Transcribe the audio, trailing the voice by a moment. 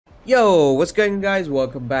Yo, what's going on, guys?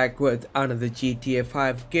 Welcome back with another GTA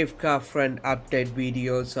 5 gift card friend update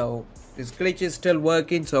video. So this glitch is still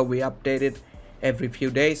working, so we update it every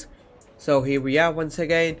few days. So here we are once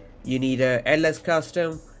again. You need a LS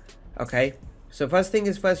custom. Okay, so first thing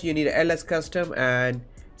is first, you need a LS custom, and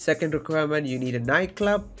second requirement, you need a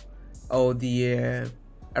nightclub or the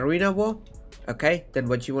arena war. Okay, then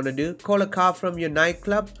what you want to do, call a car from your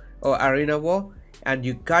nightclub or arena war, and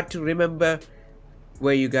you got to remember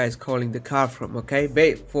where you guys calling the car from. Okay,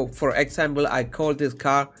 for example, I called this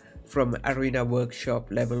car from arena workshop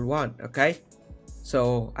level 1. Okay,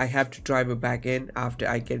 so I have to drive it back in after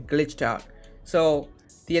I get glitched out. So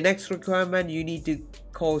the next requirement, you need to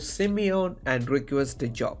call Simeon and request the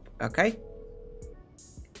job. Okay,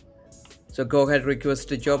 so go ahead, request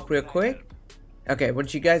the job real quick. Okay,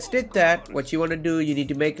 once you guys did that, what you want to do, you need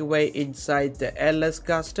to make a way inside the LS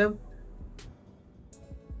custom,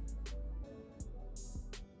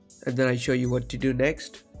 and then I show you what to do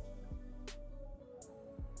next.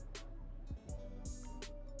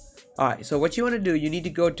 Alright, so what you want to do, you need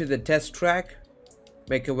to go to the test track,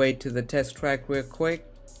 make a way to the test track real quick.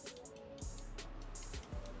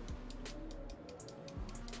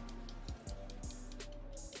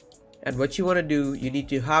 And what you want to do, you need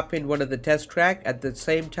to hop in one of the test track. At the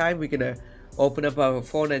same time, we're gonna open up our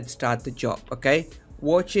phone and start the job. Okay,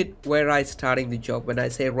 watch it where I starting the job. When I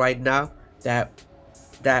say right now, that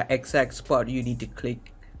exact spot you need to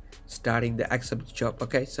click starting the accept job.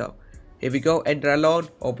 Okay, so here we go. Enter alone,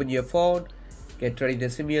 open your phone, get ready the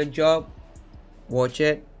Simeon job, watch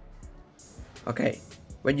it. Okay,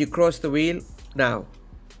 when you cross the wheel now,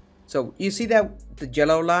 so you see that the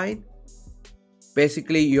yellow line,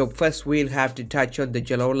 basically your first wheel have to touch on the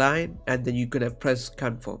yellow line, and then you're gonna press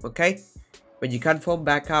confirm. Okay, when you confirm,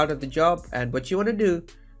 back out of the job, and what you want to do,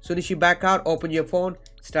 as soon as you back out, open your phone,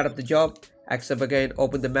 start up the job, accept again,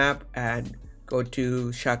 open the map, and go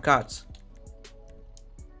to shortcuts.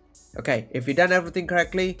 Okay, if you've done everything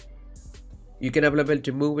correctly, you can available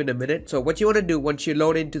to move in a minute. So what you want to do, once you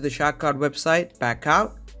load into the shortcut website, back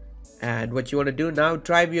out, and what you want to do now,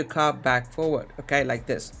 drive your car back forward. Okay, like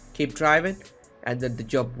this, keep driving, and then the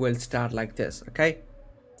job will start like this. Okay,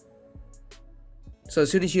 so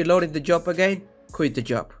as soon as you load in the job again, quit the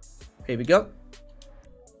job. Here we go,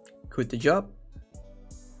 quit the job.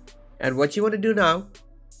 And what you want to do now,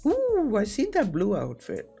 ooh, I seen that blue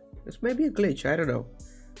outfit. This may be a glitch, I don't know.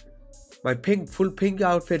 My full pink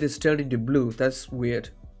outfit is turned into blue. That's weird,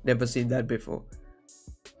 never seen that before.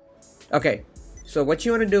 Okay, so what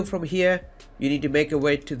you want to do from here, you need to make a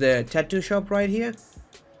way to the tattoo shop right here.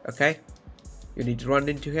 Okay, you need to run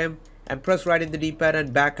into him and press right in the D-pad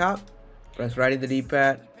and back out. Press right in the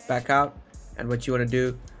D-pad, back out. And what you want to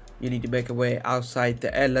do, you need to make a way outside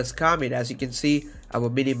the LS commit. As you can see, our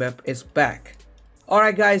minimap is back.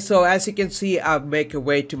 Alright guys, so as you can see, I've make a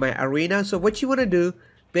way to my arena. So what you want to do,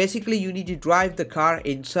 basically you need to drive the car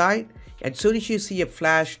inside, and soon as you see a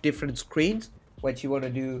flash different screens, what you want to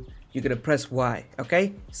do, you're gonna press Y.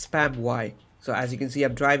 Okay, spam Y. So as you can see,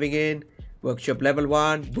 I'm driving in workshop level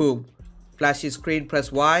 1, boom, flashy screen, press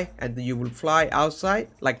Y, and then you will fly outside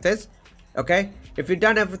like this. Okay, if you've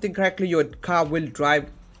done everything correctly, your car will drive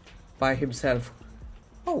by himself.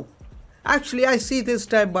 Oh, actually I see this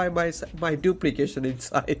time by my duplication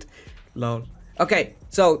inside. Lol. Okay,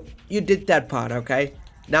 so you did that part. Okay,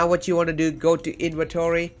 now what you want to do, go to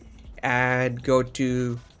inventory and go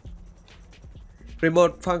to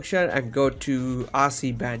remote function and go to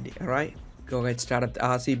RC Bandy. All right, go ahead, start up the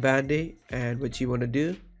RC Bandy, and what you want to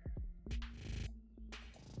do,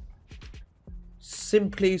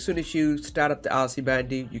 simply as soon as you start up the RC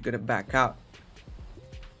Bandy, you're gonna back out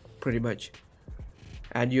pretty much,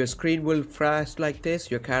 and your screen will flash like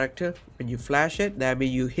this, your character. When you flash it, that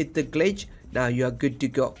means you hit the glitch. Now you are good to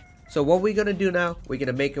go. So what we're gonna do now, we're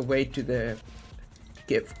gonna make a way to the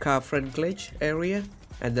gift card friend glitch area,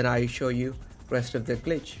 and then I'll show you rest of the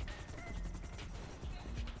glitch.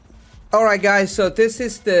 Alright guys, so this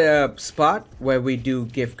is the spot where we do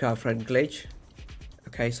gift card friend glitch.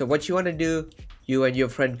 Okay, so what you want to do, you and your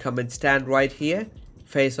friend come and stand right here,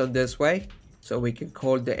 face on this way, so we can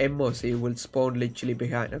call the MOC will spawn literally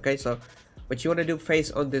behind. Okay, so what you want to do,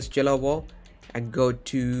 face on this yellow wall and go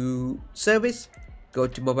to service, go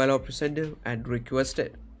to mobile operator center and request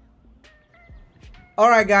it.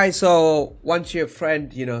 Alright guys, so once your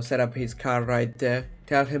friend, you know, set up his car right there,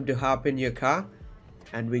 tell him to hop in your car,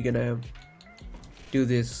 and we're gonna do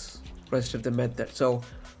this rest of the method. So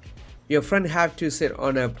your friend have to sit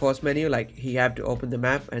on a pause menu, like he have to open the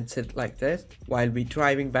map and sit like this while we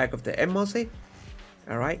driving back of the MOC.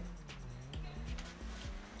 All right,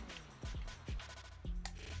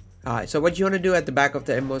 Alright, so what you want to do at the back of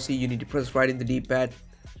the MOC, you need to press right in the D-pad,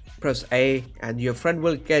 press A, and your friend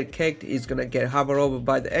will get kicked. He's gonna get hover over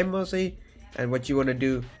by the MOC, and what you want to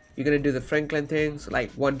do, you're gonna do the Franklin things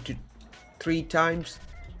like 1 to 3 times.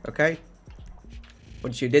 Okay,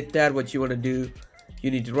 once you did that, what you want to do,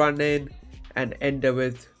 you need to run in and enter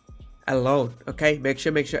with alone. Okay, make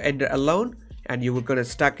sure enter alone, and you were gonna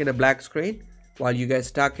stuck in a black screen. While you guys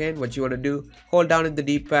stuck in, what you want to do, hold down in the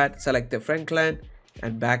D-pad, select the Franklin,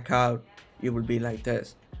 and back out. You will be like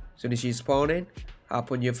this. As soon as you spawn in,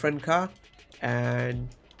 hop on your friend car, and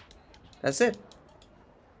that's it.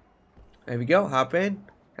 There we go, hop in,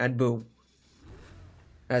 and boom.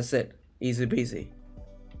 That's it, easy peasy.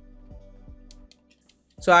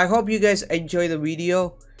 So I hope you guys enjoy the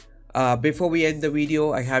video. Before we end the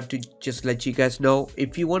video, I have to just let you guys know,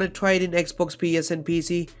 if you want to try it in Xbox, PS and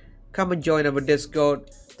PC, come and join our Discord.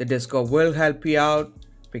 The Discord will help you out,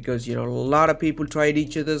 because you know, a lot of people tried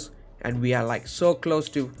each other's, and we are like so close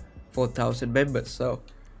to 4,000 members. So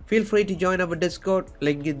feel free to join our Discord,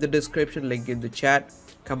 link in the description, link in the chat.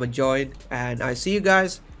 Come and join, and I see you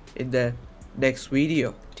guys in the next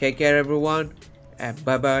video. Take care everyone, and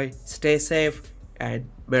bye bye, stay safe, and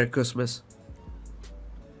Merry Christmas.